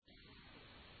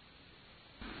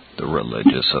the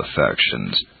religious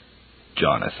affections.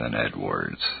 Jonathan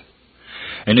Edwards.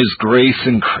 And as grace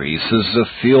increases, the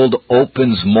field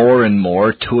opens more and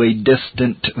more to a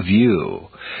distant view,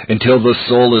 until the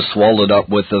soul is swallowed up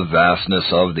with the vastness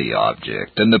of the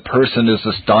object, and the person is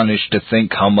astonished to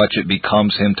think how much it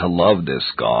becomes him to love this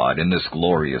God and this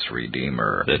glorious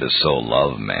Redeemer that is so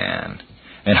love man,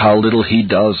 and how little he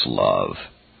does love.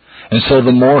 And so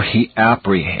the more he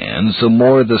apprehends, the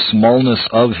more the smallness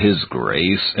of his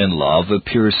grace and love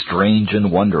appears strange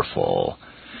and wonderful,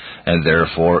 and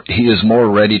therefore he is more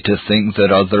ready to think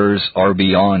that others are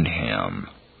beyond him.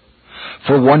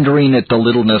 For wondering at the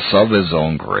littleness of his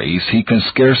own grace, he can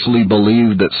scarcely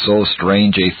believe that so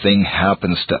strange a thing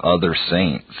happens to other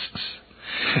saints.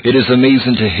 It is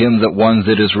amazing to him that one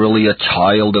that is really a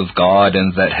child of God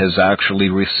and that has actually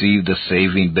received the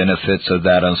saving benefits of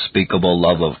that unspeakable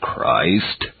love of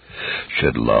Christ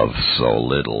should love so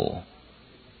little.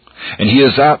 And he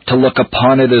is apt to look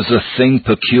upon it as a thing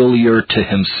peculiar to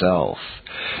himself,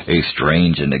 a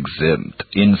strange and exempt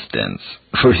instance,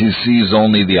 for he sees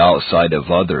only the outside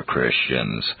of other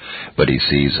Christians, but he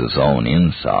sees his own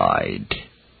inside.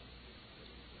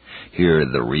 Here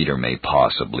the reader may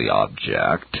possibly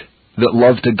object that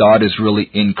love to God is really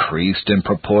increased in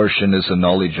proportion as the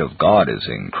knowledge of God is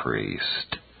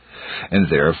increased. And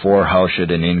therefore, how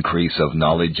should an increase of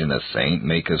knowledge in a saint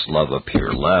make his love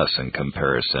appear less in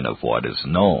comparison of what is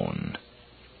known?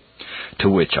 To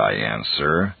which I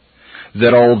answer,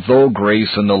 that although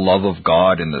grace and the love of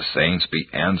God in the saints be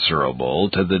answerable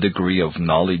to the degree of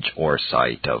knowledge or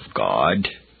sight of God,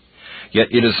 yet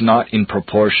it is not in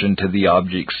proportion to the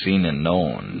object seen and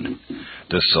known.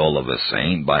 The soul of a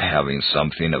saint, by having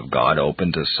something of God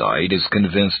open to sight, is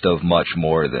convinced of much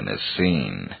more than is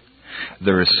seen.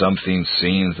 There is something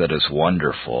seen that is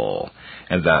wonderful,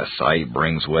 and that sight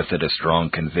brings with it a strong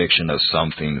conviction of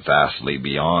something vastly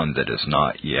beyond that is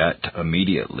not yet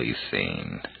immediately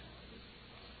seen.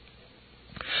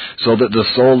 So that the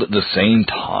soul at the same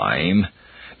time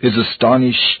is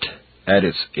astonished at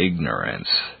its ignorance,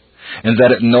 and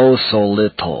that it knows so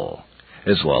little,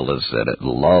 as well as that it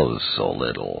loves so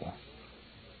little.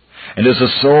 And as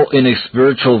a soul in a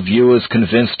spiritual view is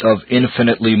convinced of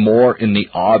infinitely more in the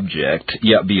object,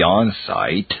 yet beyond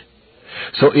sight,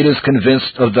 so it is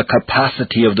convinced of the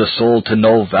capacity of the soul to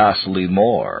know vastly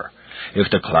more, if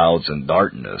the clouds and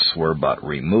darkness were but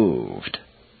removed.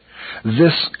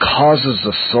 This causes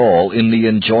the soul, in the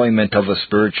enjoyment of a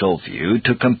spiritual view,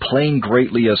 to complain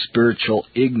greatly of spiritual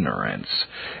ignorance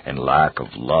and lack of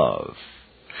love,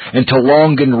 and to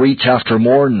long and reach after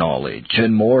more knowledge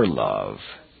and more love.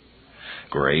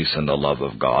 Grace and the love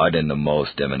of God in the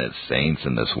most eminent saints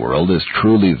in this world is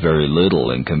truly very little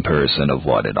in comparison of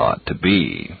what it ought to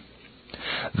be.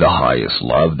 The highest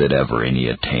love that ever any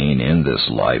attain in this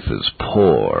life is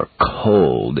poor,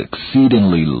 cold,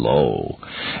 exceedingly low,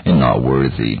 and not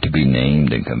worthy to be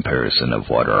named in comparison of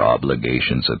what our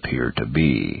obligations appear to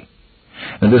be.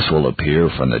 And this will appear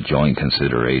from the joint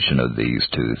consideration of these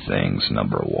two things.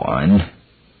 Number one,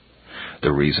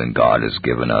 the reason God has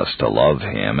given us to love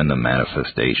Him and the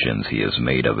manifestations He has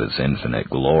made of His infinite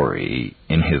glory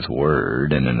in His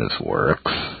Word and in His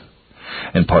works,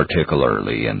 and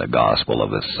particularly in the gospel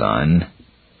of His Son,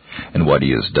 and what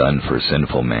He has done for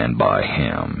sinful man by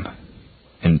Him.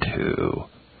 And two,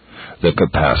 the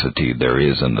capacity there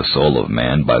is in the soul of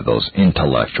man by those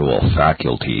intellectual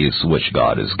faculties which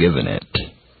God has given it,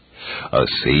 of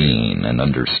seeing and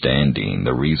understanding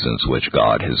the reasons which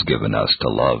God has given us to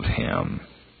love Him.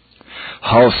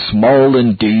 How small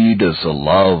indeed is the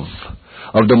love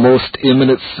of the most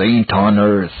eminent saint on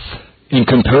earth, in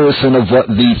comparison of what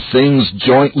these things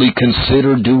jointly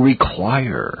considered do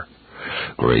require.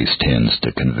 Grace tends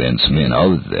to convince men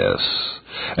of this,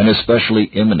 and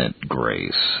especially eminent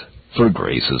grace, for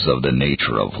grace is of the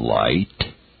nature of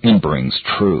light, and brings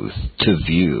truth to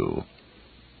view.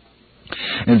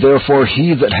 And therefore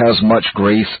he that has much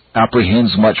grace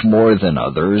apprehends much more than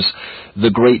others the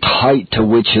great height to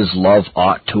which his love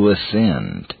ought to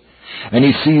ascend, and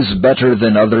he sees better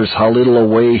than others how little a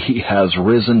way he has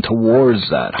risen towards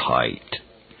that height.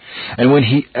 And when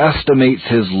he estimates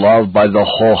his love by the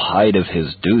whole height of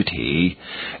his duty,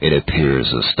 it appears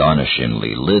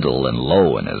astonishingly little and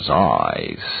low in his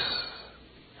eyes.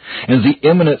 And the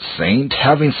eminent saint,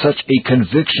 having such a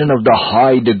conviction of the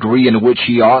high degree in which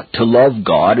he ought to love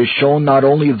God, is shown not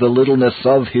only the littleness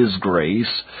of His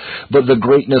grace, but the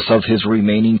greatness of His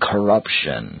remaining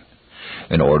corruption.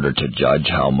 In order to judge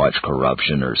how much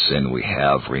corruption or sin we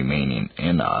have remaining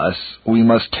in us, we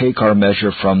must take our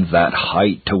measure from that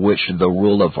height to which the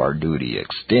rule of our duty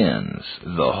extends.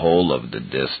 The whole of the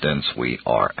distance we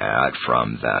are at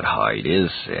from that height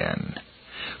is sin.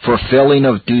 For failing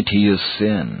of duty is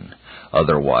sin,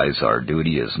 otherwise our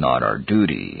duty is not our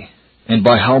duty. And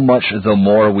by how much the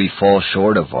more we fall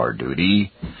short of our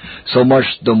duty, so much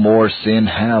the more sin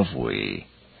have we.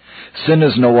 Sin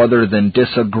is no other than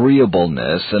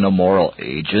disagreeableness in a moral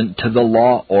agent to the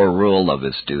law or rule of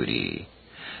its duty,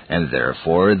 and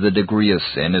therefore the degree of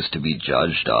sin is to be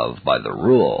judged of by the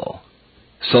rule.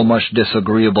 So much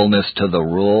disagreeableness to the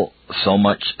rule, so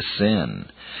much sin,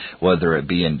 whether it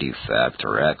be in defect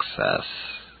or excess.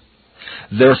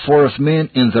 Therefore, if men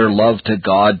in their love to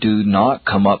God do not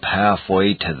come up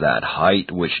halfway to that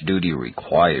height which duty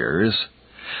requires,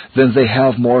 then they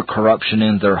have more corruption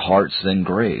in their hearts than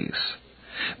grace,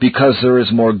 because there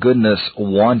is more goodness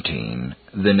wanting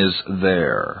than is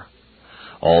there.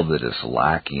 All that is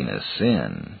lacking is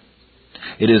sin.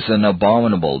 It is an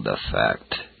abominable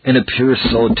defect, and appears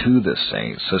so to the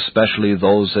saints, especially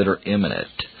those that are eminent.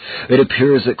 It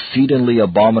appears exceedingly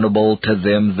abominable to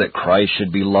them that Christ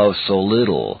should be loved so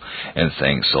little, and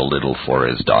thanked so little for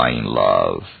his dying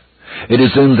love. It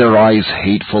is in their eyes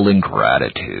hateful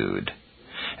ingratitude.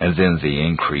 And then the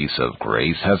increase of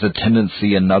grace has a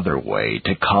tendency another way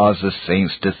to cause the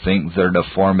saints to think their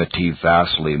deformity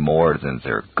vastly more than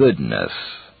their goodness.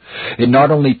 It not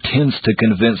only tends to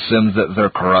convince them that their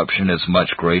corruption is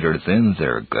much greater than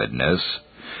their goodness,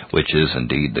 which is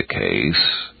indeed the case,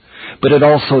 but it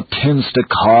also tends to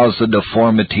cause the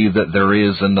deformity that there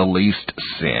is in the least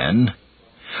sin,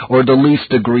 or the least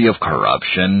degree of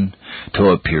corruption, to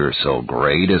appear so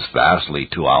great as vastly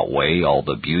to outweigh all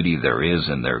the beauty there is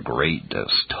in their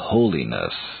greatest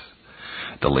holiness.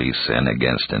 The least sin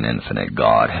against an infinite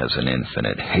God has an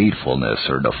infinite hatefulness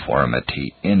or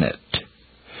deformity in it.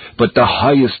 But the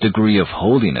highest degree of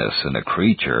holiness in a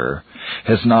creature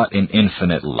has not an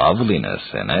infinite loveliness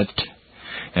in it,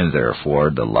 and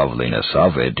therefore the loveliness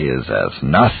of it is as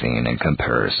nothing in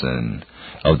comparison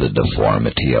of the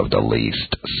deformity of the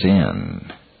least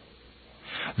sin.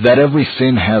 That every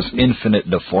sin has infinite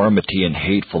deformity and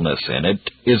hatefulness in it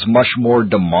is much more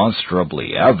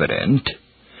demonstrably evident,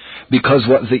 because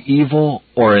what the evil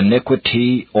or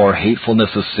iniquity or hatefulness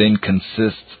of sin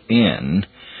consists in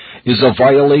is a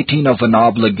violating of an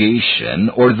obligation,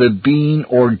 or the being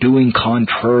or doing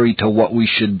contrary to what we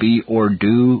should be or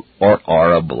do or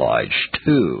are obliged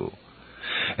to.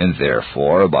 And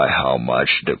therefore, by how much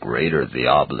the greater the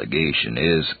obligation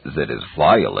is that is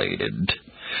violated,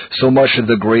 so much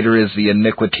the greater is the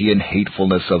iniquity and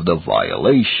hatefulness of the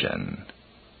violation.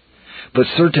 But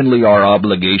certainly our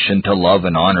obligation to love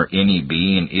and honor any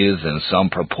being is in some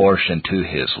proportion to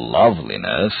his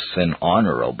loveliness and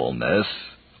honorableness,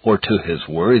 or to his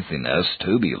worthiness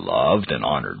to be loved and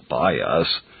honored by us,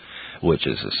 which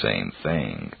is the same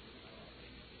thing.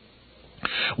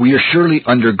 We are surely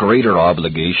under greater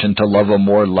obligation to love a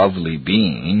more lovely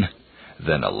being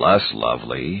than a less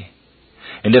lovely,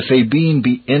 and if a being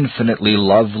be infinitely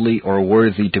lovely or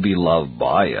worthy to be loved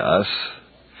by us,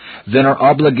 then our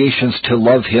obligations to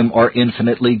love him are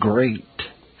infinitely great,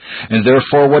 and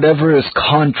therefore whatever is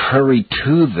contrary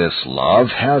to this love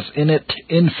has in it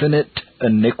infinite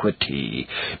iniquity,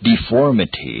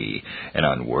 deformity, and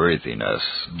unworthiness.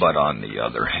 But on the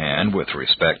other hand, with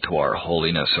respect to our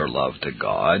holiness or love to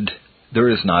God, there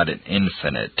is not an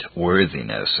infinite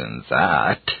worthiness in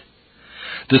that.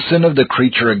 The sin of the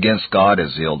creature against God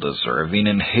is ill-deserving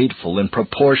and hateful in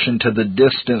proportion to the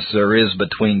distance there is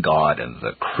between God and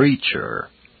the creature.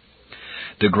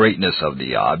 The greatness of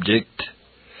the object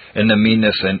and the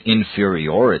meanness and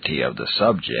inferiority of the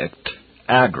subject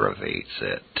aggravates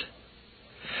it.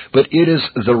 But it is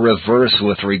the reverse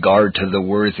with regard to the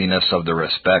worthiness of the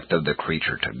respect of the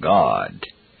creature to God.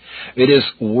 It is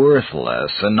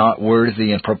worthless and not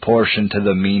worthy in proportion to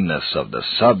the meanness of the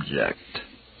subject.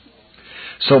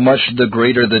 So much the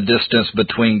greater the distance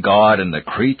between God and the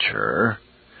creature,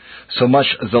 so much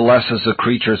the less is the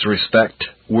creature's respect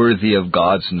worthy of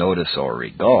God's notice or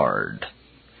regard.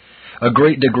 A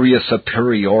great degree of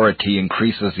superiority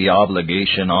increases the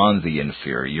obligation on the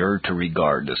inferior to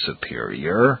regard the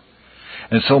superior,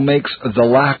 and so makes the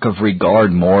lack of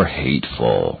regard more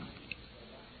hateful.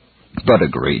 But a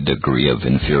great degree of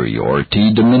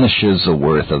inferiority diminishes the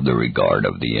worth of the regard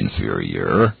of the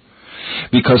inferior,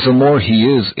 because the more he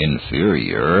is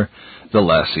inferior, the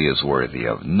less he is worthy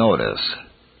of notice.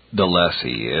 The less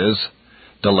he is,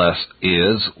 the less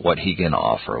is what he can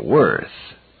offer worth.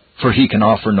 For he can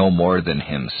offer no more than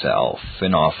himself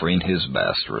in offering his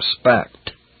best respect.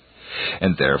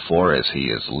 and therefore as he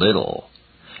is little,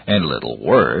 and little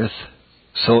worth,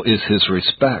 so is his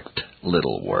respect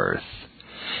little worth.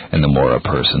 And the more a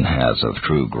person has of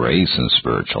true grace and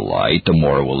spiritual light, the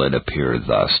more will it appear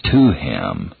thus to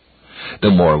him.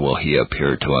 The more will he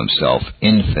appear to himself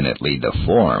infinitely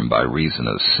deformed by reason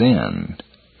of sin,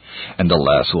 and the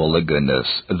less will the goodness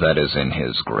that is in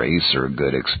his grace or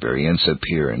good experience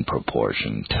appear in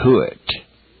proportion to it.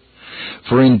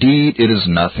 For indeed it is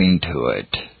nothing to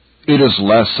it. It is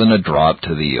less than a drop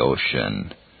to the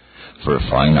ocean, for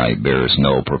finite bears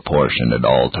no proportion at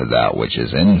all to that which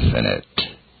is infinite.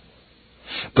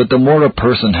 But the more a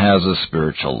person has a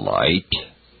spiritual light,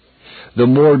 the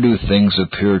more do things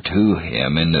appear to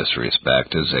him in this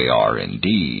respect as they are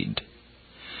indeed.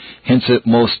 Hence it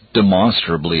most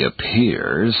demonstrably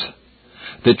appears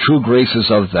that true grace is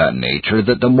of that nature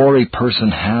that the more a person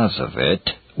has of it,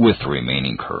 with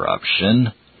remaining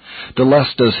corruption, the less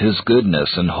does his goodness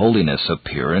and holiness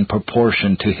appear in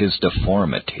proportion to his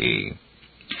deformity,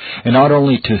 and not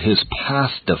only to his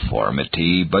past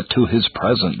deformity, but to his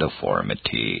present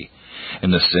deformity,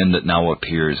 and the sin that now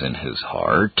appears in his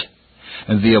heart,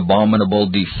 and the abominable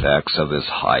defects of his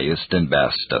highest and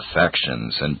best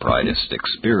affections and brightest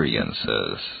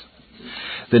experiences.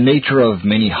 The nature of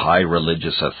many high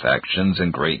religious affections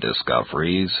and great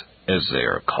discoveries, as they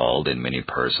are called in many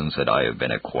persons that I have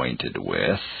been acquainted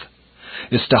with,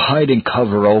 is to hide and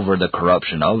cover over the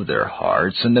corruption of their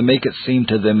hearts, and to make it seem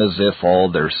to them as if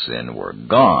all their sin were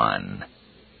gone,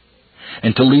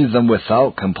 and to leave them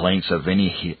without complaints of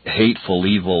any hateful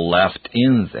evil left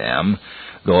in them,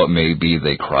 though it may be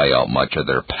they cry out much of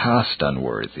their past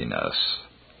unworthiness.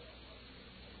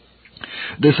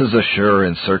 This is a sure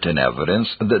and certain evidence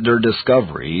that their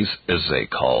discoveries, as they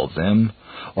call them,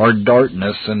 are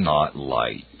darkness and not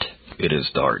light. It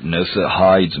is darkness that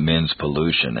hides men's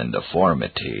pollution and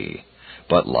deformity,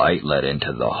 but light let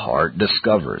into the heart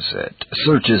discovers it,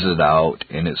 searches it out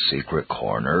in its secret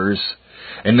corners,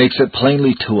 and makes it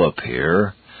plainly to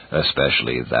appear,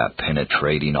 especially that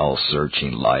penetrating,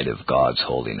 all-searching light of God's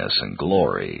holiness and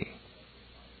glory.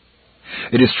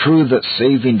 It is true that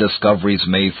saving discoveries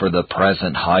may for the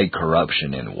present hide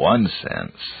corruption in one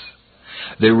sense.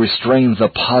 They restrain the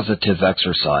positive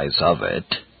exercise of it,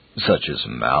 such as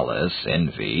malice,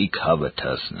 envy,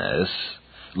 covetousness,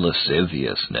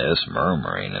 lasciviousness,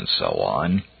 murmuring, and so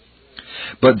on.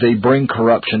 But they bring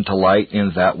corruption to light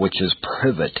in that which is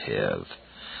privative,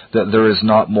 that there is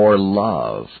not more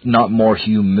love, not more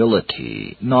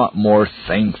humility, not more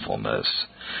thankfulness.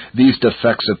 These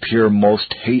defects appear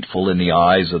most hateful in the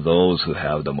eyes of those who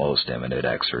have the most eminent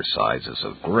exercises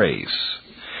of grace.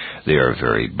 They are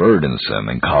very burdensome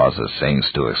and cause the saints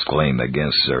to exclaim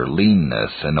against their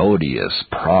leanness and odious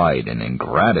pride and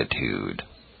ingratitude.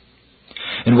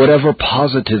 And whatever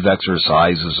positive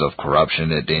exercises of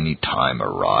corruption at any time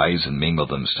arise and mingle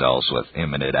themselves with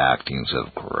eminent actings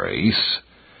of grace,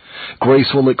 grace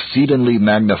will exceedingly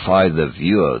magnify the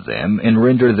view of them and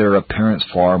render their appearance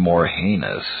far more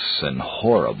heinous and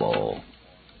horrible.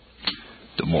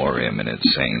 The more eminent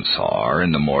saints are,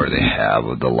 and the more they have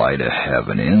of the light of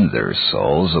heaven in their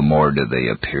souls, the more do they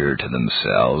appear to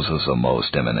themselves as the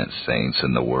most eminent saints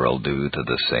in the world do to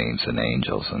the saints and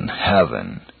angels in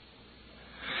heaven.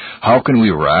 How can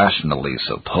we rationally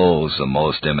suppose the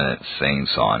most eminent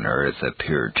saints on earth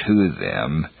appear to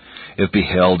them, if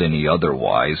beheld any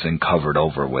otherwise and covered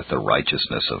over with the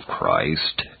righteousness of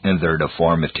Christ, and their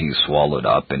deformities swallowed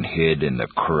up and hid in the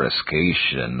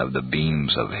coruscation of the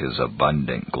beams of his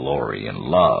abundant glory and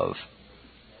love?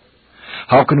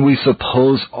 How can we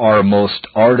suppose our most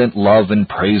ardent love and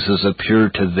praises appear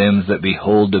to them that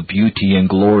behold the beauty and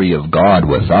glory of God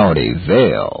without a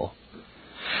veil?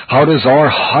 How does our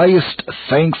highest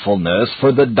thankfulness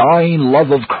for the dying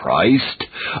love of Christ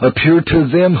appear to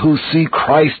them who see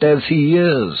Christ as he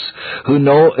is, who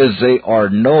know as they are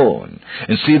known,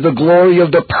 and see the glory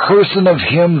of the person of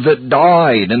him that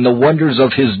died and the wonders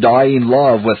of his dying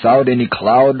love without any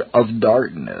cloud of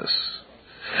darkness?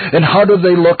 And how do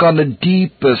they look on the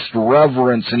deepest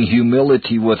reverence and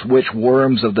humility with which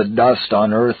worms of the dust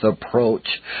on earth approach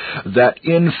that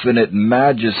infinite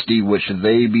majesty which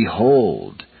they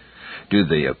behold? Do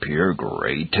they appear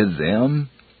great to them,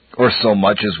 or so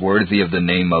much as worthy of the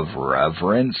name of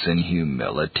reverence and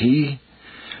humility?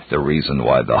 The reason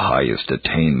why the highest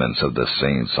attainments of the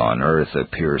saints on earth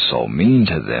appear so mean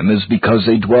to them is because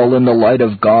they dwell in the light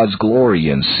of God's glory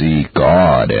and see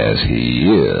God as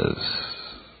he is.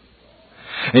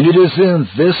 And it is in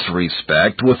this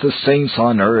respect with the saints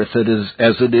on earth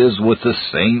as it is with the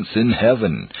saints in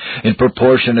heaven, in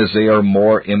proportion as they are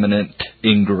more eminent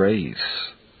in grace.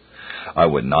 I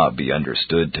would not be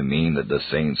understood to mean that the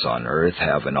saints on earth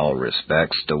have in all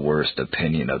respects the worst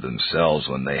opinion of themselves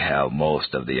when they have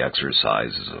most of the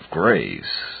exercises of grace.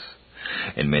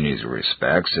 In many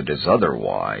respects it is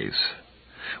otherwise.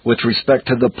 With respect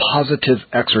to the positive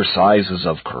exercises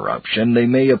of corruption, they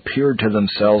may appear to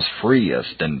themselves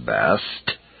freest and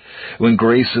best when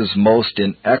grace is most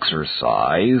in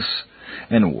exercise,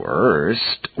 and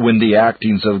worst when the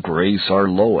actings of grace are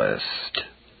lowest.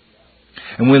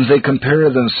 And when they compare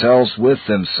themselves with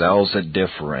themselves at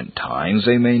different times,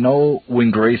 they may know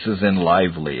when grace is in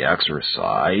lively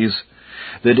exercise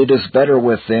that it is better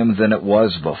with them than it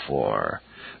was before,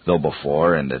 though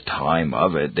before in the time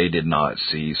of it they did not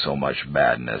see so much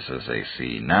badness as they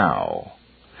see now.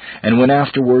 And when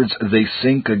afterwards they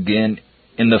sink again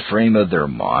in the frame of their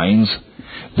minds,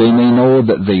 they may know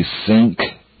that they sink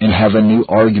and have a new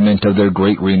argument of their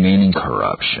great remaining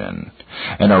corruption,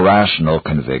 and a rational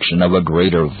conviction of a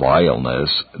greater vileness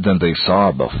than they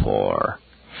saw before.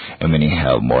 And many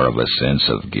have more of a sense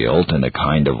of guilt and a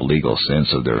kind of legal sense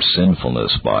of their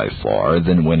sinfulness by far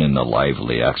than when in the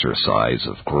lively exercise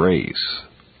of grace.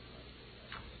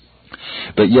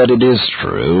 But yet it is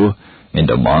true and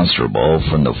demonstrable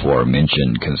from the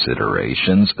forementioned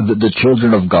considerations that the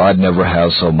children of God never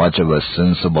have so much of a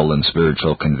sensible and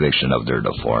spiritual conviction of their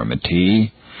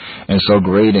deformity, and so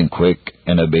great and quick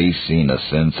and abasing a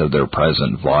sense of their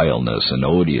present vileness and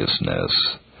odiousness,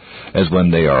 as when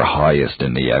they are highest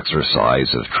in the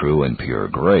exercise of true and pure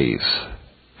grace.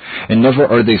 And never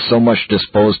are they so much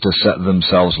disposed to set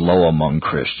themselves low among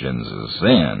Christians as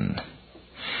then.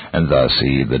 And thus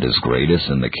he that is greatest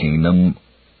in the kingdom,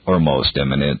 or most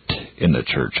eminent in the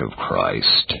church of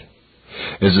Christ,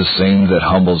 is the same that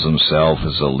humbles himself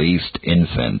as the least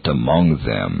infant among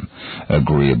them,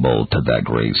 agreeable to that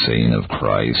great saying of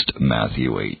Christ,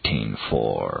 Matthew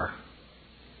 18:4.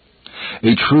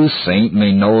 A true saint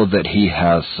may know that he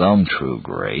has some true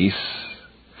grace,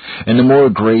 and the more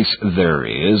grace there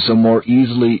is, the more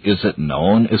easily is it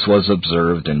known, as was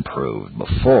observed and proved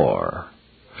before.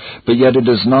 But yet it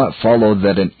does not follow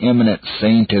that an eminent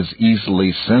saint is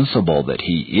easily sensible that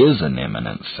he is an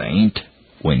eminent saint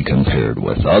when compared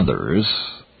with others.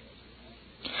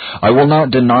 I will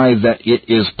not deny that it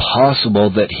is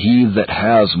possible that he that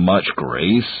has much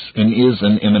grace and is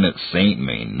an eminent saint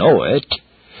may know it,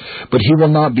 but he will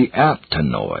not be apt to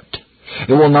know it.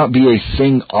 It will not be a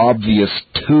thing obvious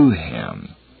to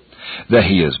him. That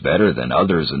he is better than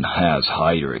others and has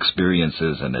higher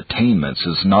experiences and attainments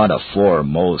is not a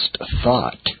foremost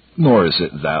thought, nor is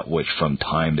it that which from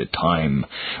time to time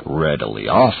readily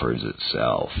offers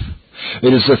itself.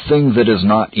 It is a thing that is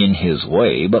not in his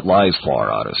way, but lies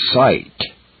far out of sight.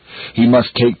 He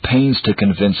must take pains to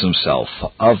convince himself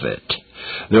of it.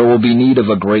 There will be need of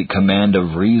a great command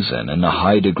of reason and a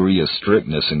high degree of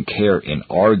strictness and care in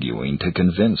arguing to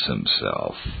convince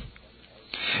himself.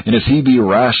 And if he be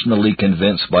rationally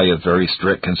convinced by a very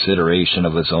strict consideration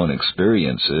of his own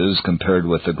experiences, compared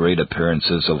with the great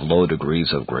appearances of low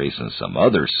degrees of grace in some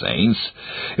other saints,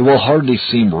 it will hardly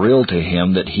seem real to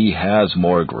him that he has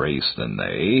more grace than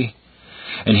they,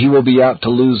 and he will be apt to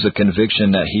lose the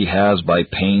conviction that he has by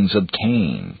pains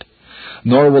obtained.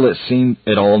 Nor will it seem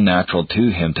at all natural to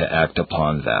him to act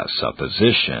upon that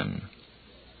supposition.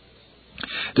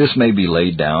 This may be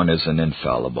laid down as an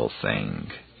infallible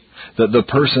thing, that the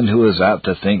person who is apt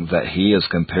to think that he is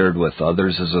compared with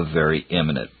others is a very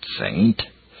eminent saint,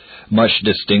 much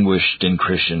distinguished in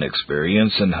Christian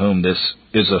experience, in whom this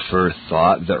is a first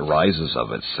thought that rises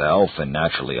of itself and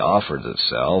naturally offers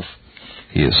itself,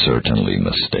 he is certainly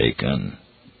mistaken.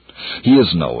 He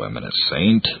is no eminent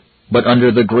saint, but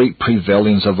under the great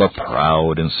prevailings of a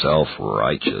proud and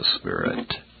self-righteous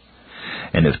spirit.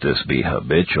 And if this be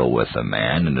habitual with a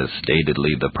man, and is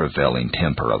statedly the prevailing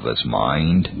temper of his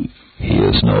mind, he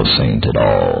is no saint at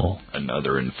all.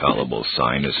 Another infallible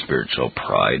sign of spiritual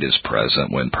pride is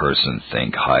present when persons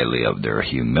think highly of their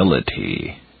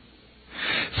humility.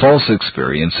 False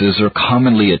experiences are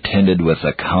commonly attended with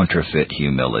a counterfeit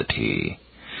humility.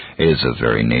 It is the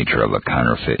very nature of a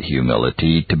counterfeit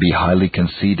humility to be highly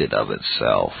conceited of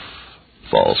itself.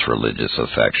 False religious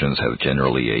affections have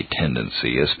generally a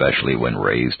tendency, especially when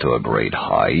raised to a great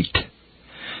height,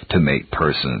 to make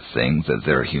persons think that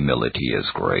their humility is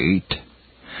great,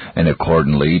 and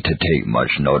accordingly to take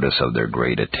much notice of their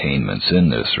great attainments in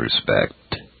this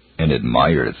respect, and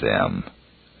admire them.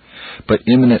 But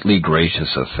eminently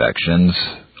gracious affections,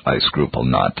 I scruple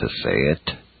not to say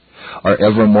it, are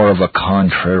ever more of a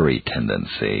contrary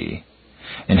tendency,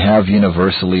 and have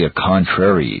universally a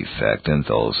contrary effect in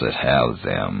those that have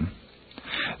them.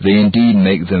 They indeed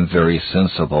make them very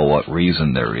sensible what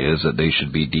reason there is that they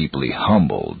should be deeply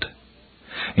humbled,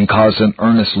 and cause them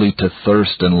earnestly to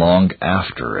thirst and long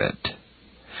after it.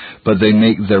 But they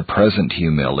make their present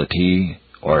humility,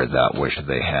 or that which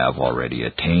they have already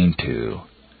attained to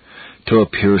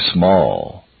appear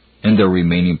small, and their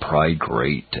remaining pride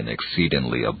great and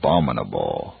exceedingly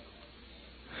abominable.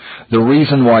 The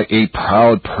reason why a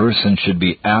proud person should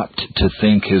be apt to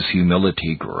think his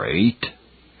humility great,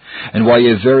 and why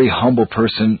a very humble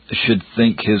person should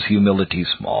think his humility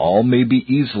small, may be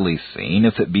easily seen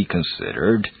if it be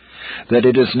considered that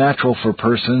it is natural for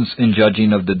persons, in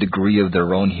judging of the degree of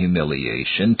their own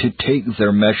humiliation, to take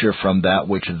their measure from that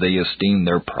which they esteem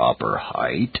their proper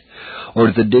height,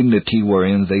 or the dignity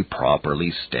wherein they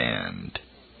properly stand.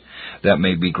 That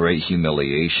may be great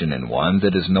humiliation in one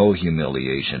that is no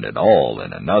humiliation at all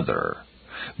in another,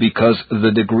 because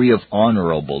the degree of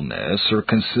honorableness or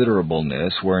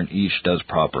considerableness wherein each does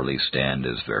properly stand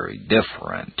is very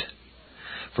different.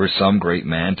 For some great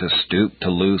man to stoop to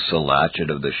loose a latchet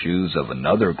of the shoes of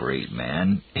another great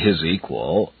man, his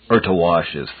equal, or to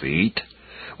wash his feet,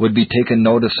 would be taken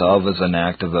notice of as an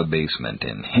act of abasement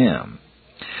in him,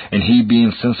 and he,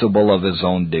 being sensible of his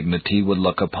own dignity, would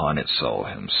look upon it so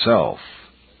himself.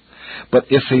 But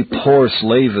if a poor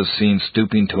slave is seen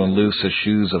stooping to unloose the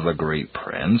shoes of a great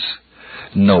prince,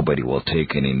 nobody will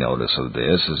take any notice of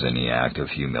this as any act of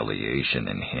humiliation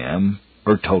in him,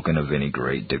 or token of any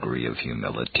great degree of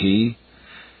humility,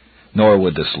 nor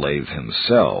would the slave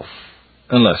himself,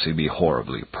 unless he be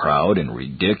horribly proud and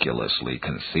ridiculously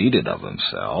conceited of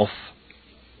himself.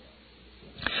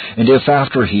 And if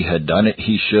after he had done it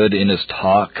he should, in his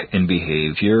talk and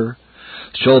behavior,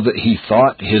 show that he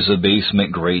thought his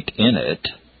abasement great in it,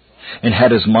 and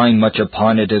had his mind much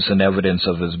upon it as an evidence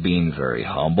of his being very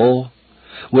humble,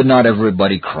 would not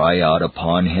everybody cry out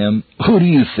upon him, "Who do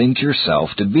you think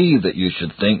yourself to be, that you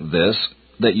should think this,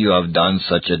 that you have done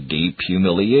such a deep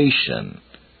humiliation?"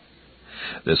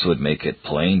 This would make it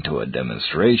plain to a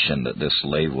demonstration that this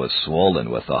slave was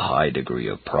swollen with a high degree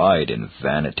of pride and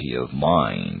vanity of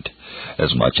mind,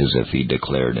 as much as if he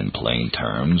declared in plain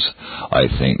terms, "I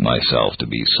think myself to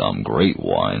be some great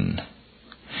one."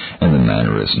 And the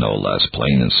manner is no less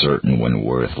plain and certain when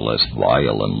worthless,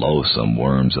 vile, and loathsome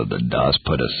worms of the dust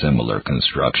put a similar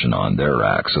construction on their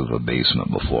acts of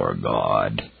abasement before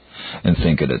God, and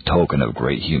think it a token of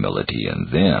great humility in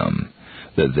them,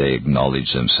 that they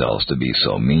acknowledge themselves to be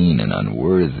so mean and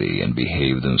unworthy, and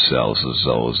behave themselves as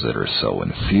those that are so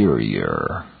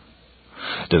inferior.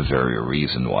 The very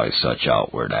reason why such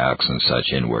outward acts and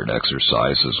such inward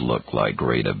exercises look like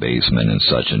great abasement in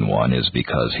such an one is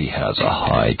because he has a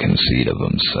high conceit of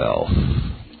himself.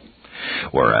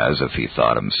 Whereas if he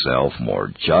thought himself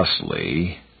more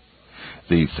justly,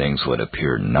 these things would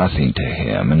appear nothing to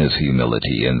him, and his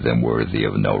humility in them worthy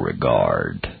of no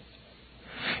regard.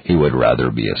 He would rather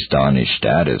be astonished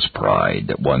at his pride,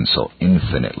 that one so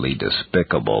infinitely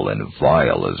despicable and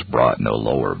vile is brought no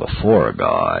lower before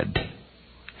God,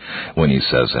 when he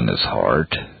says in his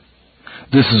heart,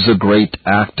 "This is a great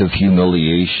act of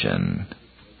humiliation.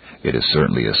 It is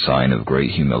certainly a sign of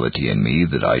great humility in me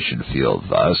that I should feel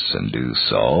thus and do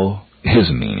so."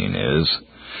 His meaning is,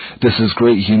 "This is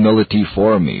great humility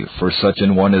for me, for such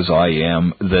an one as I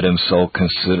am, that am so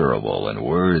considerable and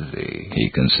worthy." He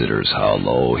considers how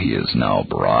low he is now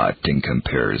brought, and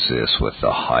compares this with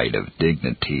the height of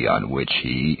dignity on which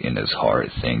he in his heart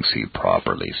thinks he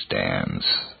properly stands.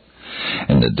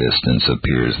 And the distance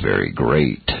appears very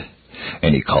great,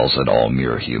 and he calls it all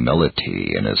mere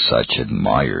humility, and as such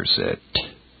admires it.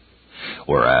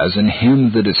 Whereas in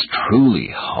him that is truly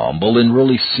humble and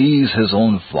really sees his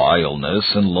own vileness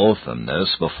and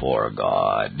loathsomeness before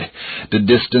God, the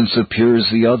distance appears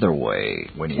the other way.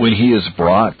 When he is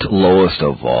brought lowest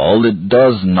of all, it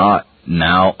does not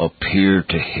now appear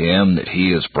to him that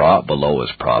he is brought below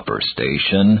his proper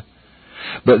station,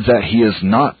 but that he has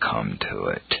not come to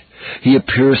it. He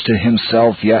appears to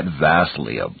himself yet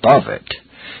vastly above it.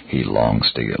 He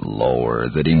longs to get lower,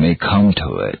 that he may come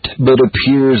to it, but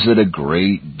appears at a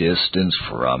great distance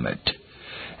from it,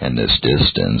 and this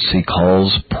distance he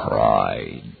calls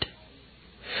pride.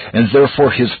 And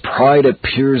therefore his pride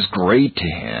appears great to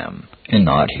him, and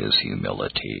not his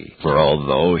humility. For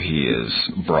although he is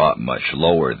brought much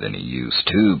lower than he used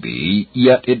to be,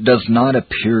 yet it does not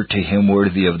appear to him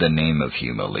worthy of the name of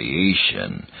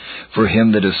humiliation, for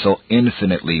him that is so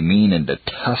infinitely mean and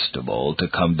detestable to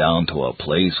come down to a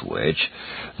place which,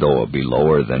 though it be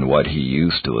lower than what he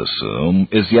used to assume,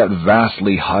 is yet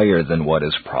vastly higher than what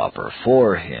is proper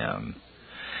for him.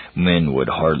 Men would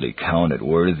hardly count it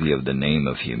worthy of the name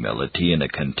of humility in a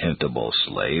contemptible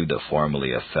slave that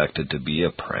formerly affected to be a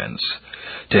prince,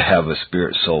 to have a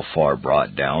spirit so far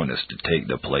brought down as to take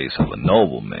the place of a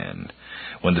nobleman,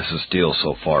 when this is still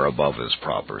so far above his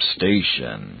proper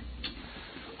station.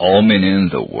 All men in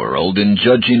the world, in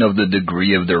judging of the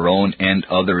degree of their own and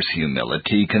others'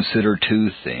 humility, consider two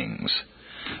things: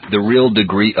 the real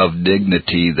degree of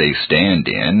dignity they stand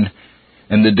in,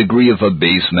 and the degree of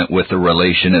abasement with the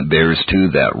relation it bears to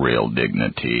that real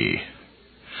dignity.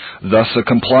 Thus, a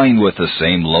complying with the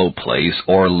same low place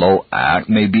or low act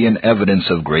may be an evidence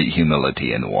of great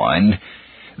humility in one.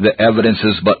 The evidence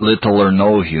is but little or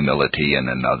no humility in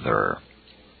another.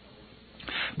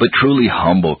 But truly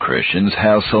humble Christians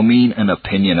have so mean an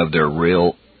opinion of their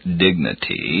real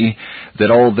dignity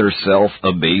that all their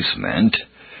self-abasement,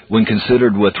 when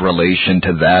considered with relation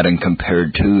to that and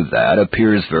compared to that,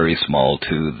 appears very small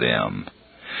to them.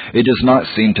 It does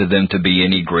not seem to them to be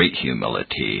any great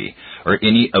humility, or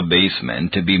any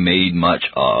abasement to be made much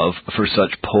of for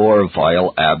such poor,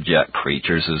 vile, abject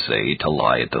creatures as they to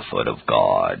lie at the foot of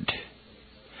God.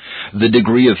 The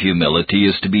degree of humility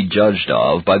is to be judged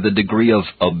of by the degree of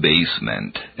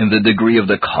abasement, and the degree of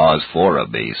the cause for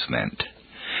abasement.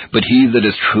 But he that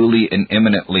is truly and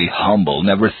eminently humble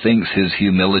never thinks his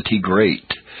humility great.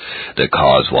 The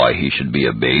cause why he should be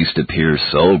abased appears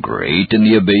so great, and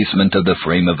the abasement of the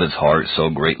frame of his heart so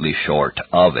greatly short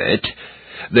of it,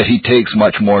 that he takes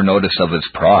much more notice of his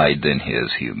pride than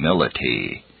his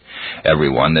humility.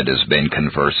 Everyone that has been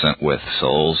conversant with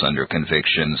souls under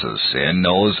convictions of sin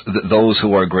knows that those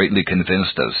who are greatly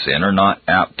convinced of sin are not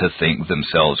apt to think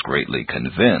themselves greatly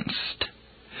convinced.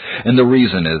 And the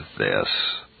reason is this: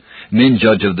 men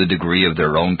judge of the degree of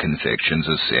their own convictions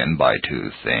of sin by two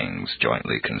things,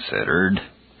 jointly considered: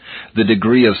 the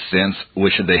degree of sense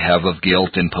which they have of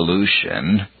guilt and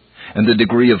pollution, and the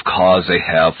degree of cause they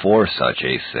have for such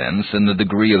a sense, and the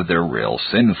degree of their real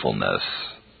sinfulness.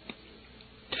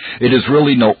 It is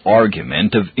really no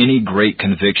argument of any great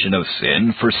conviction of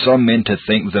sin for some men to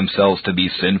think themselves to be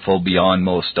sinful beyond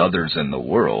most others in the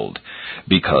world,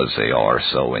 because they are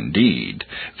so indeed,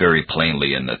 very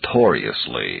plainly and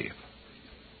notoriously.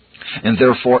 And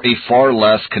therefore a far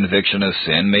less conviction of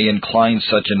sin may incline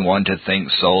such an one to think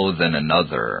so than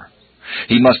another.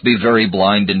 He must be very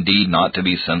blind indeed not to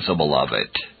be sensible of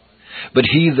it. But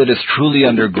he that is truly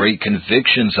under great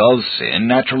convictions of sin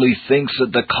naturally thinks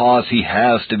that the cause he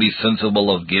has to be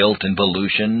sensible of guilt and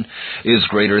pollution is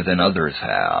greater than others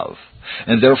have,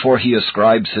 and therefore he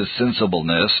ascribes his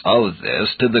sensibleness of this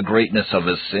to the greatness of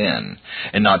his sin,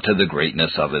 and not to the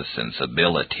greatness of his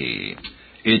sensibility.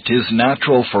 It is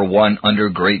natural for one under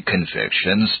great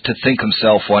convictions to think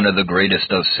himself one of the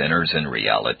greatest of sinners in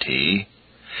reality,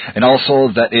 and also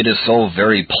that it is so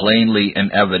very plainly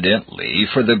and evidently,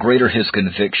 for the greater his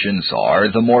convictions are,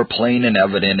 the more plain and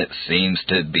evident it seems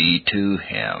to be to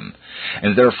him,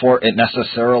 and therefore it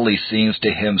necessarily seems to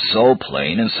him so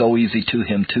plain and so easy to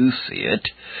him to see it,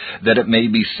 that it may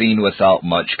be seen without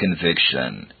much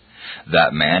conviction.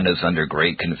 That man is under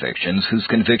great convictions, whose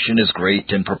conviction is great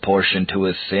in proportion to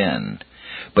his sin.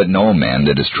 But no man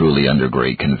that is truly under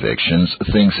great convictions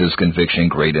thinks his conviction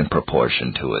great in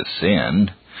proportion to his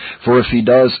sin. For if he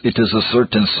does, it is a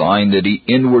certain sign that he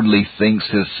inwardly thinks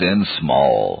his sin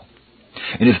small.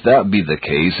 And if that be the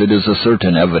case, it is a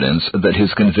certain evidence that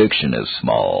his conviction is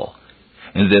small.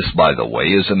 And this, by the way,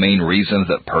 is the main reason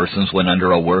that persons, when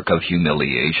under a work of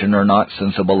humiliation, are not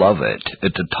sensible of it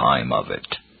at the time of it.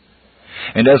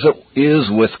 And as it is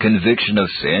with conviction of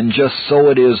sin, just so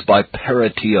it is by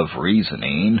parity of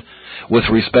reasoning, with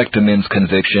respect to men's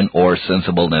conviction or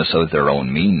sensibleness of their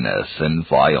own meanness and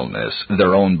vileness,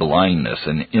 their own blindness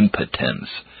and impotence,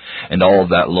 and all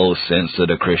that low sense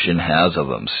that a Christian has of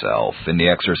himself in the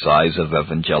exercise of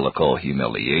evangelical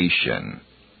humiliation.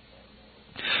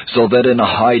 So that in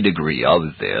a high degree of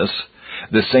this,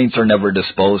 the saints are never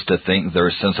disposed to think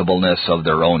their sensibleness of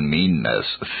their own meanness,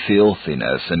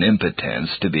 filthiness, and impotence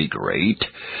to be great,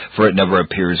 for it never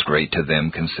appears great to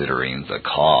them considering the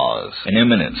cause. An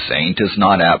eminent saint is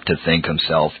not apt to think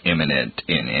himself eminent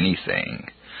in anything.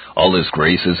 All his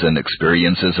graces and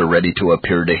experiences are ready to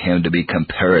appear to him to be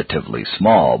comparatively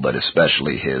small, but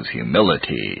especially his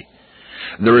humility.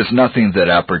 There is nothing that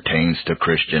appertains to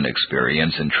Christian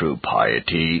experience and true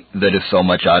piety that is so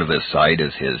much out of his sight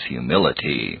as his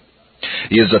humility.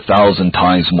 He is 1,000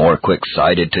 times more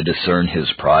quick-sighted to discern his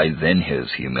pride than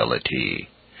his humility.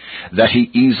 That he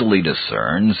easily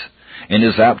discerns, and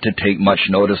is apt to take much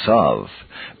notice of,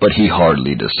 but he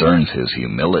hardly discerns his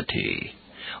humility.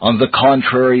 On the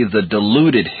contrary, the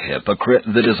deluded hypocrite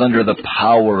that is under the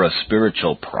power of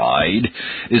spiritual pride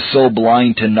is so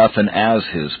blind to nothing as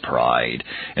his pride,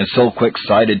 and so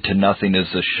quick-sighted to nothing as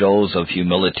the shows of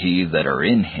humility that are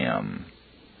in him.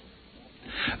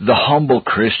 The humble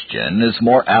Christian is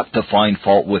more apt to find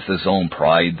fault with his own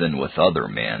pride than with other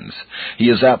men's. He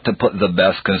is apt to put the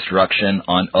best construction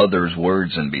on others'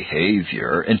 words and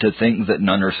behavior, and to think that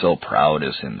none are so proud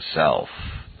as himself.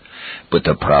 But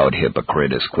the proud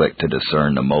hypocrite is quick to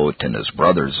discern the mote in his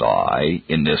brother's eye,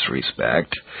 in this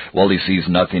respect, while he sees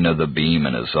nothing of the beam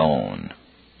in his own.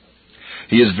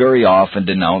 He is very often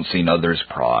denouncing others'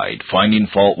 pride, finding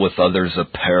fault with others'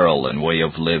 apparel and way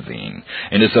of living,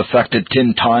 and is affected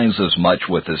 10 times as much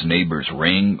with his neighbor's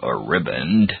ring or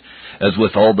riband as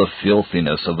with all the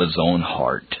filthiness of his own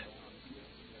heart.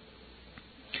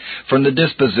 From the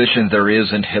disposition there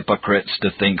is in hypocrites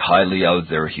to think highly of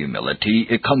their humility,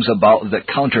 it comes about that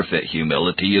counterfeit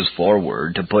humility is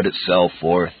forward to put itself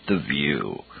forth to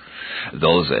view.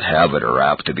 Those that have it are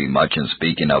apt to be much in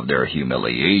speaking of their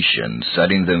humiliation,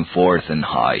 setting them forth in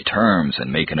high terms,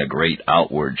 and making a great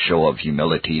outward show of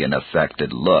humility in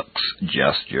affected looks,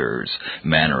 gestures,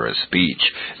 manner of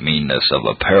speech, meanness of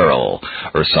apparel,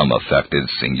 or some affected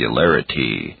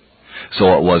singularity.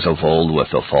 So it was of old with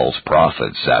the false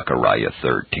prophet, Zechariah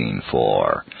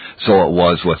 13:4. So it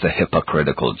was with the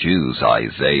hypocritical Jews,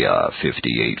 Isaiah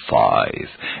 58:5.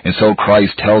 And so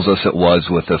Christ tells us it was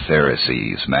with the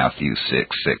Pharisees, Matthew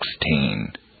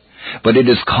 6:16. But it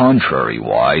is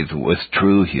contrariwise with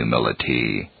true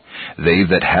humility. They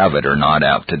that have it are not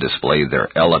apt to display their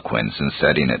eloquence in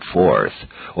setting it forth,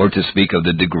 or to speak of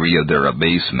the degree of their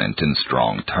abasement in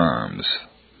strong terms.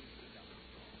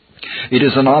 It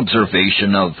is an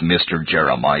observation of Mr.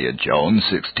 Jeremiah Jones,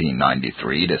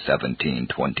 1693 to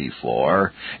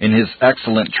 1724, in his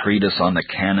excellent treatise on the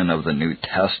canon of the New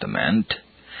Testament,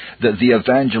 that the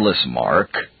evangelist Mark,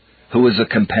 who is a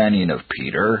companion of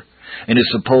Peter, and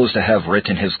is supposed to have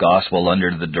written his gospel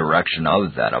under the direction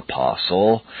of that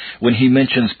apostle, when he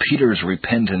mentions Peter's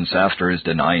repentance after his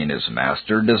denying his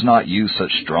master, does not use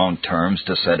such strong terms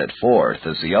to set it forth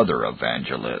as the other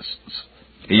evangelists.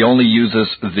 He only uses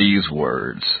these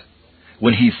words: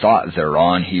 when he thought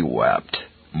thereon, he wept,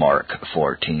 Mark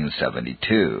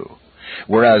 14:72.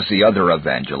 Whereas the other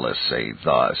evangelists say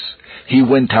thus: he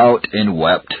went out and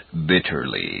wept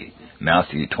bitterly,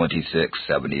 Matthew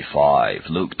 26:75,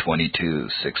 Luke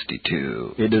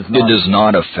 22:62. It does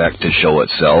not affect to show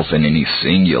itself in any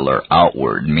singular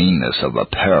outward meanness of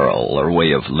apparel or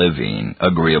way of living,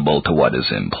 agreeable to what is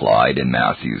implied in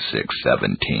Matthew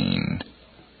 6:17.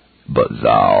 But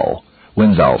thou,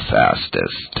 when thou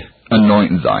fastest,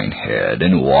 anoint thine head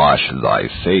and wash thy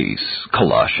face,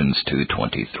 Colossians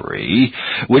 2:23,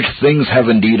 which things have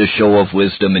indeed a show of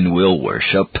wisdom in will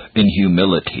worship, in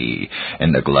humility,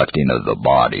 and neglecting of the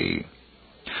body.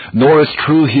 Nor is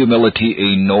true humility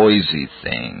a noisy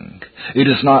thing. It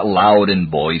is not loud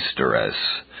and boisterous.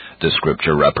 The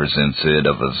Scripture represents it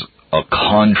as a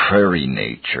contrary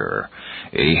nature.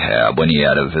 Ahab, when he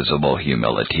had a visible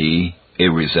humility, a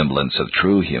resemblance of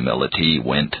true humility,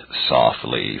 went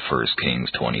softly, 1 Kings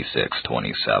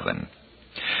 26:27.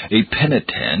 A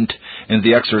penitent, in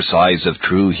the exercise of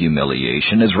true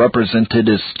humiliation, is represented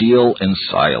as still and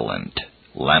silent.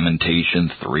 Lamentation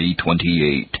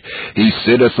 3:28. He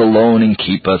sitteth alone and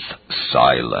keepeth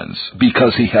silence,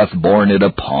 because he hath borne it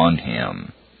upon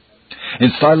him.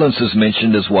 And silence is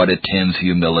mentioned as what attends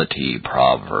humility,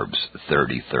 Proverbs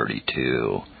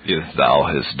 30:32. If thou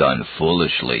hast done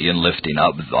foolishly in lifting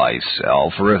up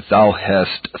thyself, or if thou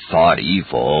hast thought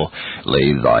evil,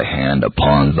 lay thy hand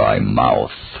upon thy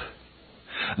mouth.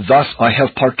 Thus I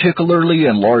have particularly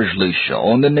and largely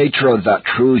shown the nature of that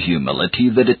true humility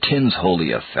that attends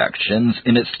holy affections,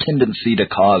 in its tendency to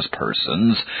cause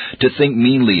persons to think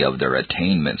meanly of their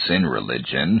attainments in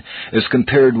religion as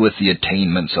compared with the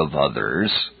attainments of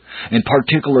others, and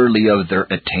particularly of their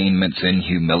attainments in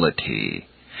humility,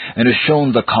 and has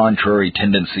shown the contrary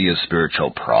tendency of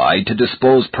spiritual pride to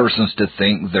dispose persons to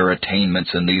think their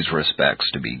attainments in these respects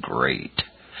to be great.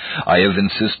 I have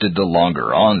insisted the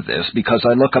longer on this because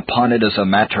I look upon it as a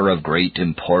matter of great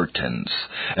importance,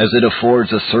 as it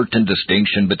affords a certain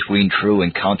distinction between true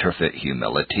and counterfeit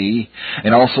humility,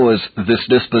 and also as this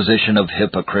disposition of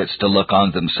hypocrites to look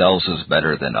on themselves as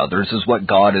better than others is what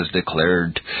God has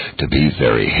declared to be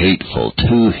very hateful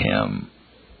to him.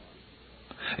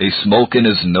 A smoke in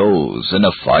his nose, and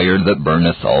a fire that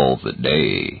burneth all the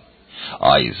day.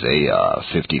 Isaiah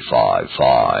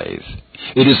 55:5.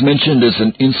 It is mentioned as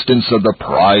an instance of the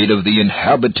pride of the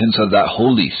inhabitants of that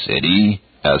holy city,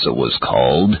 as it was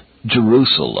called,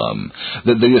 Jerusalem,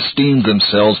 that they esteemed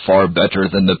themselves far better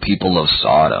than the people of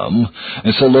Sodom,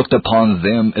 and so looked upon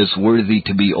them as worthy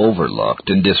to be overlooked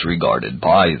and disregarded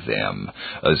by them.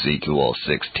 Ezekiel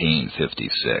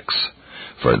 16:56.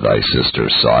 For thy sister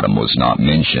Sodom was not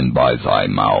mentioned by thy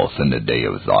mouth in the day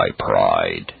of thy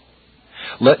pride.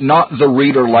 Let not the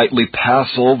reader lightly pass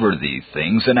over these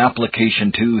things in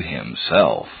application to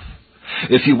himself.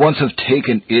 If he once have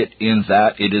taken it in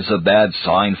that it is a bad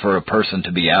sign for a person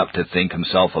to be apt to think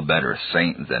himself a better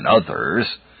saint than others,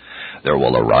 there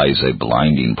will arise a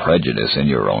blinding prejudice in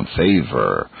your own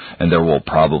favor, and there will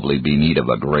probably be need of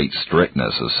a great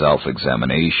strictness of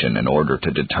self-examination in order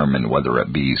to determine whether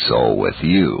it be so with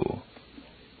you.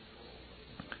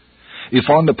 If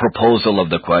on the proposal of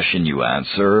the question you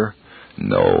answer,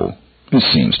 "No, it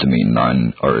seems to me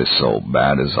none are as so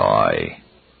bad as I,"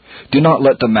 do not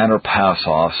let the matter pass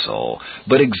off so,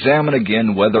 but examine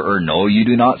again whether or no you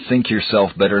do not think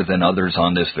yourself better than others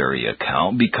on this very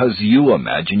account, because you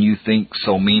imagine you think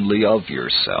so meanly of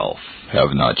yourself.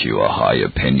 Have not you a high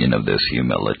opinion of this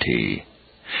humility?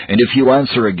 And if you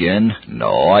answer again,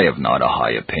 "No, I have not a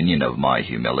high opinion of my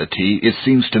humility. It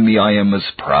seems to me I am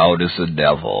as proud as the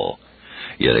devil,"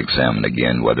 yet examine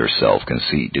again whether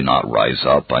self-conceit do not rise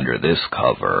up under this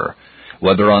cover,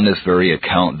 whether on this very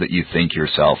account that you think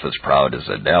yourself as proud as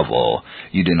a devil,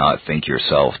 you do not think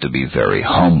yourself to be very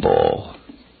humble.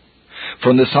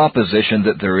 From this opposition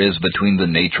that there is between the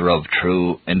nature of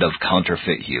true and of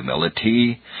counterfeit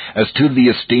humility, as to the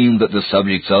esteem that the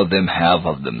subjects of them have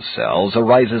of themselves,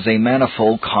 arises a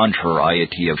manifold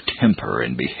contrariety of temper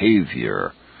and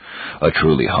behavior. A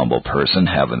truly humble person,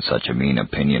 having such a mean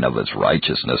opinion of his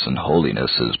righteousness and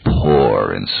holiness, is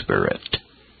poor in spirit.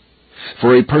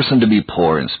 For a person to be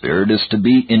poor in spirit is to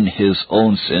be in his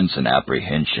own sense and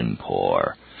apprehension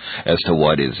poor, as to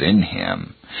what is in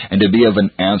him, and to be of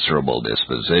an answerable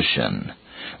disposition.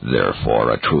 Therefore,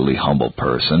 a truly humble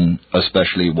person,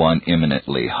 especially one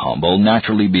eminently humble,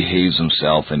 naturally behaves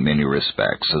himself in many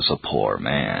respects as a poor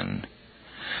man.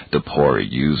 The poor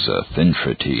useth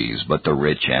entreaties, but the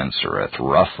rich answereth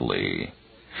roughly.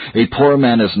 A poor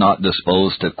man is not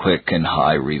disposed to quick and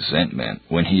high resentment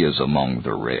when he is among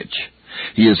the rich.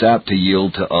 He is apt to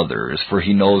yield to others, for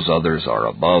he knows others are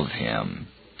above him.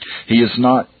 He is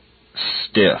not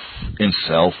stiff and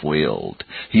self-willed.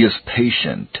 He is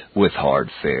patient with hard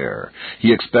fare.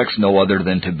 He expects no other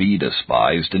than to be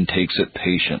despised, and takes it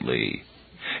patiently.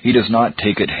 He does not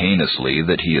take it heinously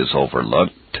that he is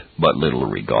overlooked, but little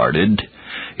regarded.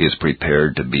 He is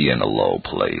prepared to be in a low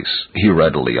place. He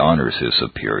readily honors his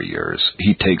superiors.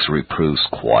 He takes reproofs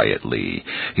quietly.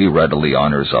 He readily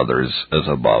honors others as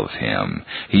above him.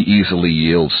 He easily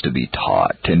yields to be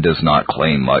taught, and does not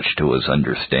claim much to his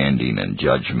understanding and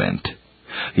judgment.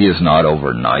 He is not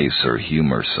over nice or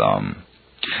humorsome,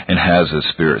 and has his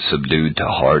spirit subdued to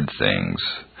hard things.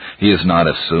 He is not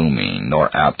assuming, nor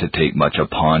apt to take much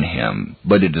upon him,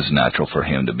 but it is natural for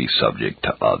him to be subject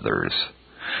to others.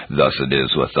 Thus it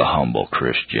is with the humble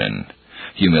Christian.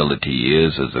 Humility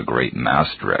is, as the great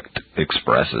Maastricht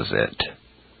expresses it,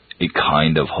 a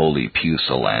kind of holy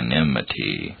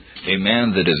pusillanimity. A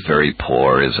man that is very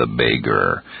poor is a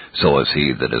beggar, so is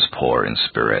he that is poor in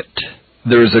spirit.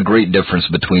 There is a great difference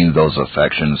between those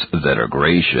affections that are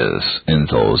gracious and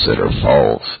those that are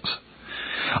false.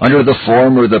 Under the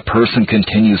former, the person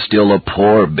continues still a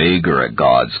poor beggar at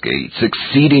God's gates,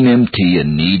 exceeding empty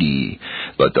and needy,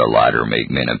 but the latter make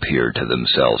men appear to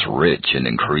themselves rich and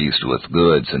increased with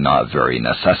goods, and not very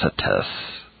necessitous.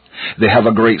 They have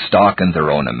a great stock in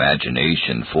their own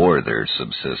imagination for their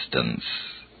subsistence.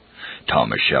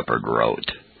 Thomas Shepard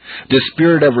wrote, "The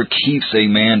spirit ever keeps a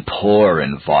man poor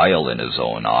and vile in his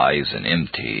own eyes and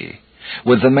empty.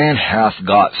 When the man hath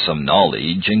got some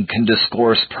knowledge, and can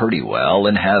discourse pretty well,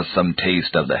 and has some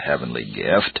taste of the heavenly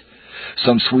gift,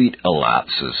 some sweet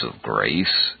elapses of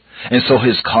grace, and so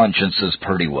his conscience is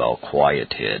pretty well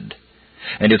quieted.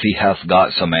 And if he hath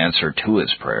got some answer to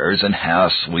his prayers, and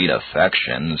has sweet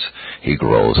affections, he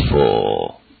grows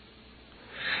full.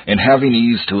 And having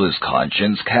ease to his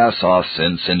conscience, casts off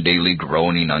sense and daily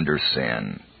groaning under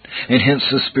sin. And hence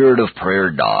the spirit of prayer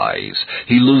dies.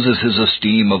 He loses his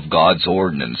esteem of God's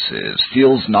ordinances,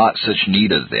 feels not such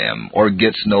need of them, or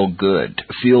gets no good,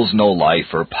 feels no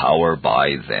life or power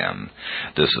by them.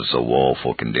 This is a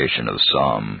woeful condition of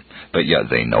some, but yet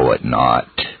they know it not.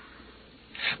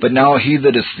 But now he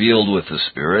that is filled with the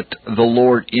Spirit, the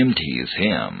Lord empties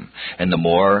him, and the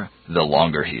more, the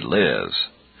longer he lives.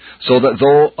 So that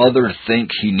though others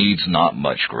think he needs not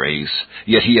much grace,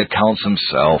 yet he accounts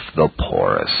himself the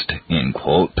poorest." In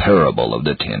quote, Parable of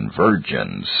the 10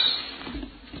 Virgins.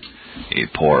 A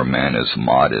poor man is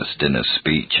modest in his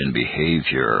speech and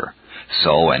behavior.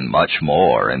 So, and much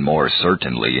more, and more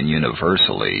certainly and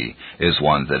universally, is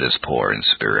one that is poor in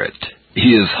spirit.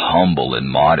 He is humble and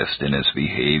modest in his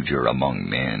behavior among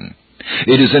men.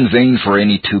 It is in vain for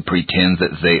any to pretend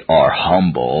that they are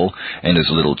humble and as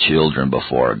little children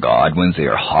before God when they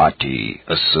are haughty,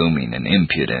 assuming, and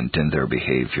impudent in their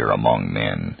behavior among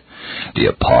men. The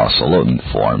apostle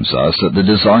informs us that the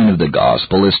design of the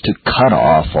gospel is to cut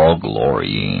off all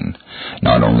glorying,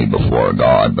 not only before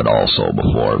God but also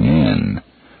before men.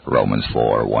 Romans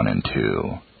 4:1 and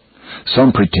 2.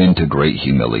 Some pretend to great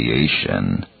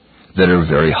humiliation, that are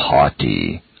very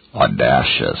haughty,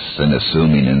 audacious, and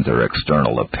assuming in their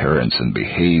external appearance and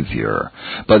behavior,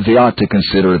 but they ought to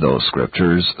consider those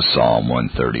scriptures, Psalm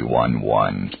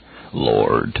 131:1.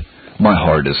 Lord, my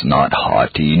heart is not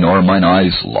haughty, nor mine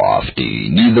eyes lofty,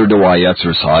 neither do I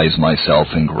exercise myself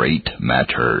in great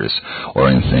matters, or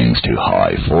in things too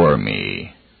high for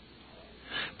me.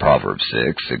 Proverbs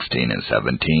 6:16 and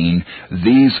 17,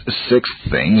 These 6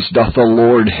 things doth the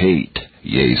Lord hate,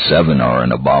 yea, 7 are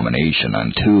an abomination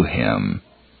unto him,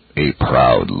 a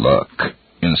proud look,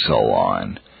 and so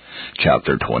on.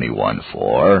 Chapter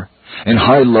 21:4, And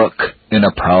high look and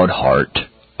a proud heart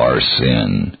are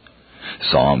sin.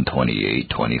 Psalm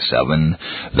 28:27,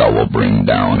 Thou wilt bring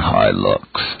down high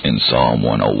looks. In Psalm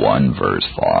 101, verse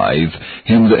 5,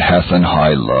 Him that hath an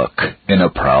high look and a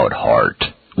proud heart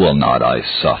will not I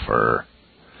suffer.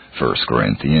 1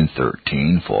 Corinthians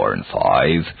 13:4 and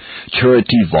 5,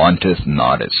 Charity vaunteth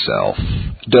not itself,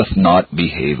 doth not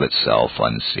behave itself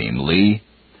unseemly.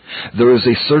 There is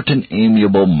a certain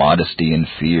amiable modesty and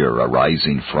fear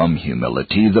arising from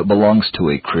humility that belongs to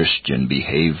a Christian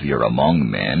behavior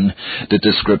among men that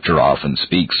the Scripture often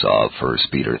speaks of, 1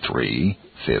 Peter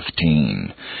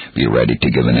 3:15. Be ready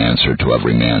to give an answer to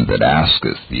every man that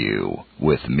asketh you,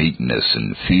 with meekness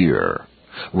and fear.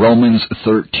 Romans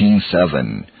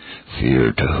 13:7.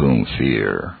 Fear to whom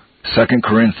fear. 2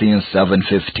 Corinthians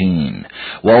 7:15,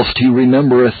 Whilst he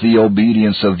remembereth the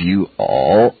obedience of you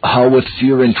all, how with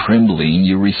fear and trembling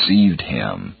you received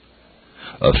him.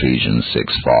 Ephesians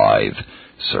 6:5,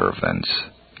 Servants,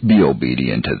 be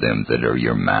obedient to them that are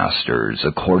your masters,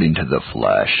 according to the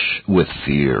flesh, with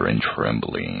fear and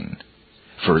trembling.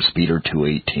 1 Peter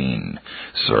 2:18,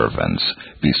 Servants,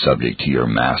 be subject to your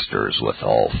masters with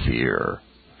all fear.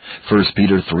 1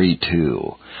 Peter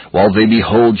 3:2, While they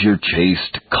behold your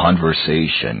chaste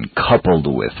conversation coupled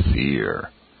with fear.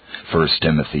 1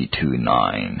 Timothy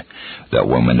 2:9, That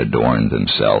women adorn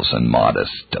themselves in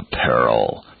modest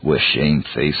apparel, with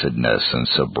shamefacedness and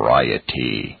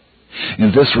sobriety.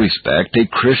 In this respect, a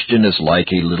Christian is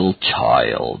like a little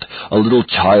child. A little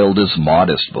child is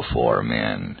modest before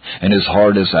men, and his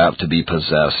heart is apt to be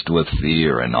possessed with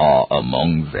fear and awe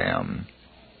among them.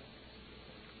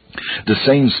 The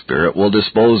same spirit will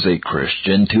dispose a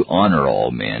Christian to honor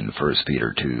all men, 1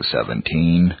 Peter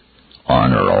 2:17.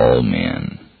 Honor all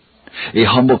men. A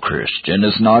humble Christian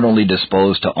is not only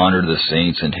disposed to honor the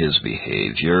saints in his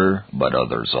behavior, but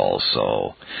others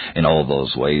also, in all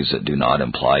those ways that do not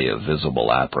imply a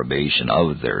visible approbation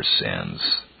of their sins.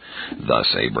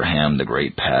 Thus Abraham, the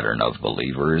great pattern of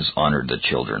believers, honored the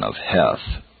children of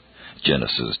Heth.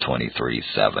 Genesis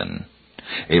 23:7.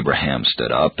 Abraham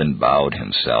stood up and bowed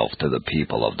himself to the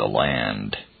people of the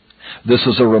land. This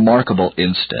was a remarkable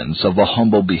instance of a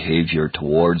humble behavior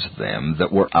towards them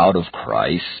that were out of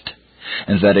Christ,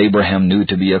 and that Abraham knew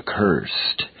to be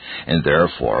accursed, and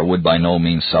therefore would by no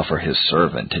means suffer his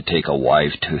servant to take a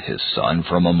wife to his son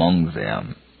from among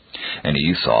them. And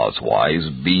Esau's wives,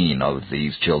 being of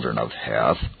these children of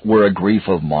Heth, were a grief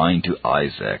of mind to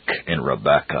Isaac and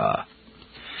Rebekah.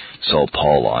 So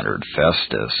Paul honored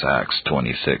Festus, Acts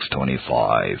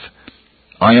 26:25.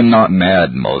 I am not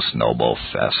mad, most noble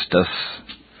Festus.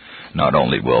 Not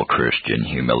only will Christian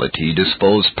humility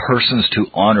dispose persons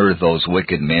to honor those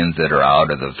wicked men that are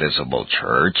out of the visible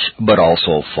church, but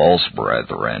also false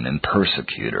brethren and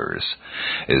persecutors,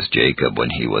 as Jacob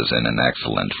when he was in an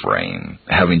excellent frame,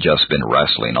 having just been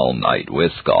wrestling all night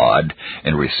with God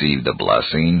and received the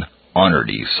blessing, honored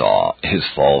Esau, his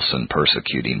false and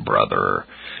persecuting brother.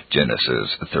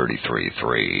 Genesis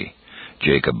 33:3.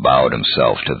 Jacob bowed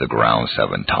himself to the ground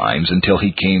 7 times until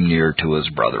he came near to his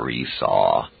brother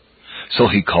Esau. So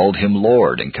he called him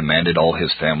Lord and commanded all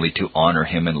his family to honor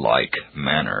him in like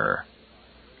manner.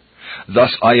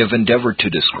 Thus I have endeavored to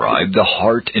describe the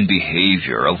heart and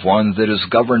behavior of one that is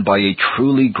governed by a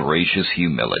truly gracious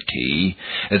humility,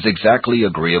 as exactly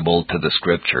agreeable to the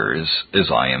Scriptures as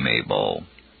I am able.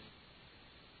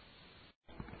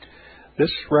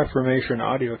 This Reformation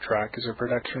audio track is a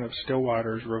production of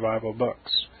Stillwater's Revival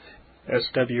Books.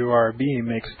 SWRB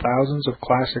makes thousands of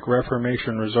classic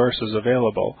Reformation resources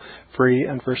available, free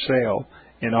and for sale,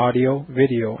 in audio,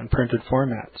 video, and printed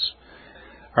formats.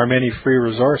 Our many free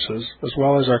resources, as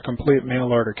well as our complete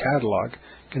mail-order catalog,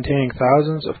 containing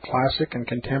thousands of classic and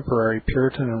contemporary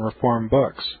Puritan and Reformed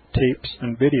books, tapes,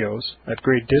 and videos at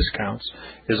great discounts,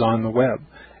 is on the web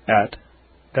at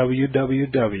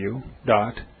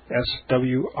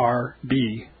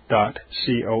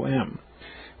www.swrb.com.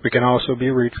 We can also be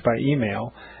reached by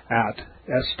email at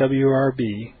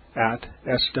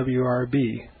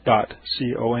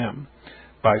swrb@swrb.com,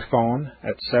 by phone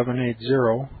at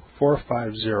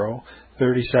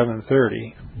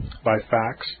 780-450-3730, by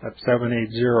fax at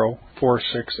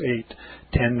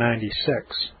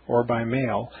 780-468-1096, or by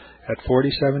mail at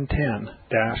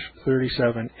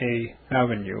 4710-37A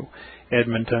Avenue,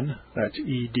 Edmonton, that's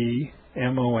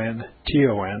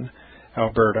Edmonton,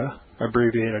 Alberta,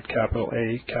 abbreviated capital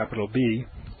A, capital B,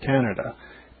 Canada,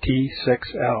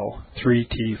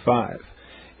 T6L3T5.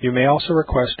 You may also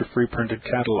request a free printed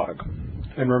catalog.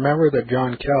 And remember that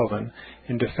John Calvin,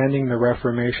 in defending the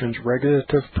Reformation's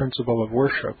regulative principle of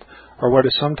worship, or what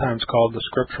is sometimes called the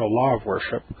scriptural law of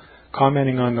worship,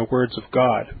 commenting on the words of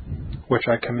God, which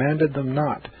I commanded them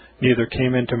not, neither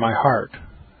came into my heart,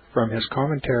 from his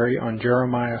commentary on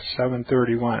Jeremiah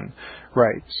 7:31,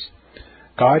 writes,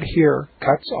 God here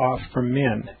cuts off from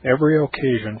men every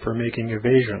occasion for making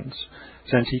evasions,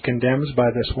 since he condemns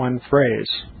by this one phrase,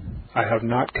 I have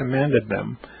not commanded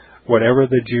them, whatever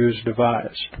the Jews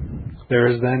devised. There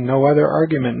is then no other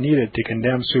argument needed to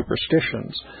condemn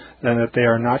superstitions than that they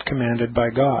are not commanded by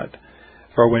God.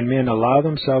 For when men allow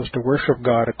themselves to worship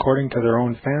God according to their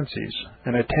own fancies,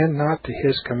 and attend not to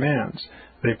his commands,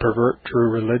 they pervert true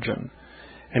religion.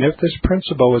 And if this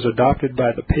principle was adopted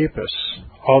by the Papists,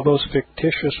 all those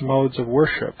fictitious modes of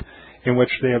worship in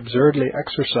which they absurdly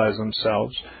exercise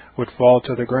themselves would fall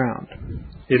to the ground.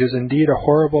 It is indeed a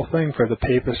horrible thing for the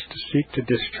Papists to seek to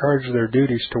discharge their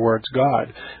duties towards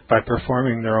God by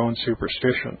performing their own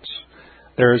superstitions.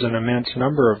 There is an immense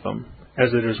number of them,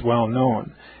 as it is well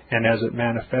known, and as it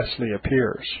manifestly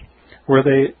appears. Were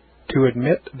they to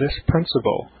admit this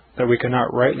principle, that we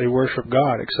cannot rightly worship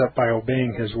God except by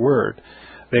obeying his word,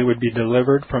 they would be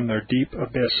delivered from their deep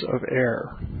abyss of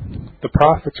error. The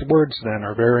prophet's words, then,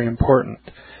 are very important,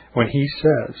 when he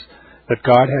says that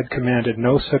God had commanded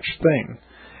no such thing,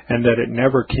 and that it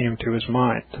never came to his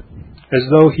mind, as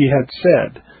though he had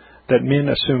said that men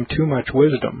assume too much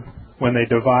wisdom when they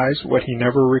devise what he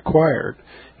never required,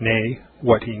 nay,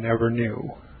 what he never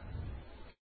knew.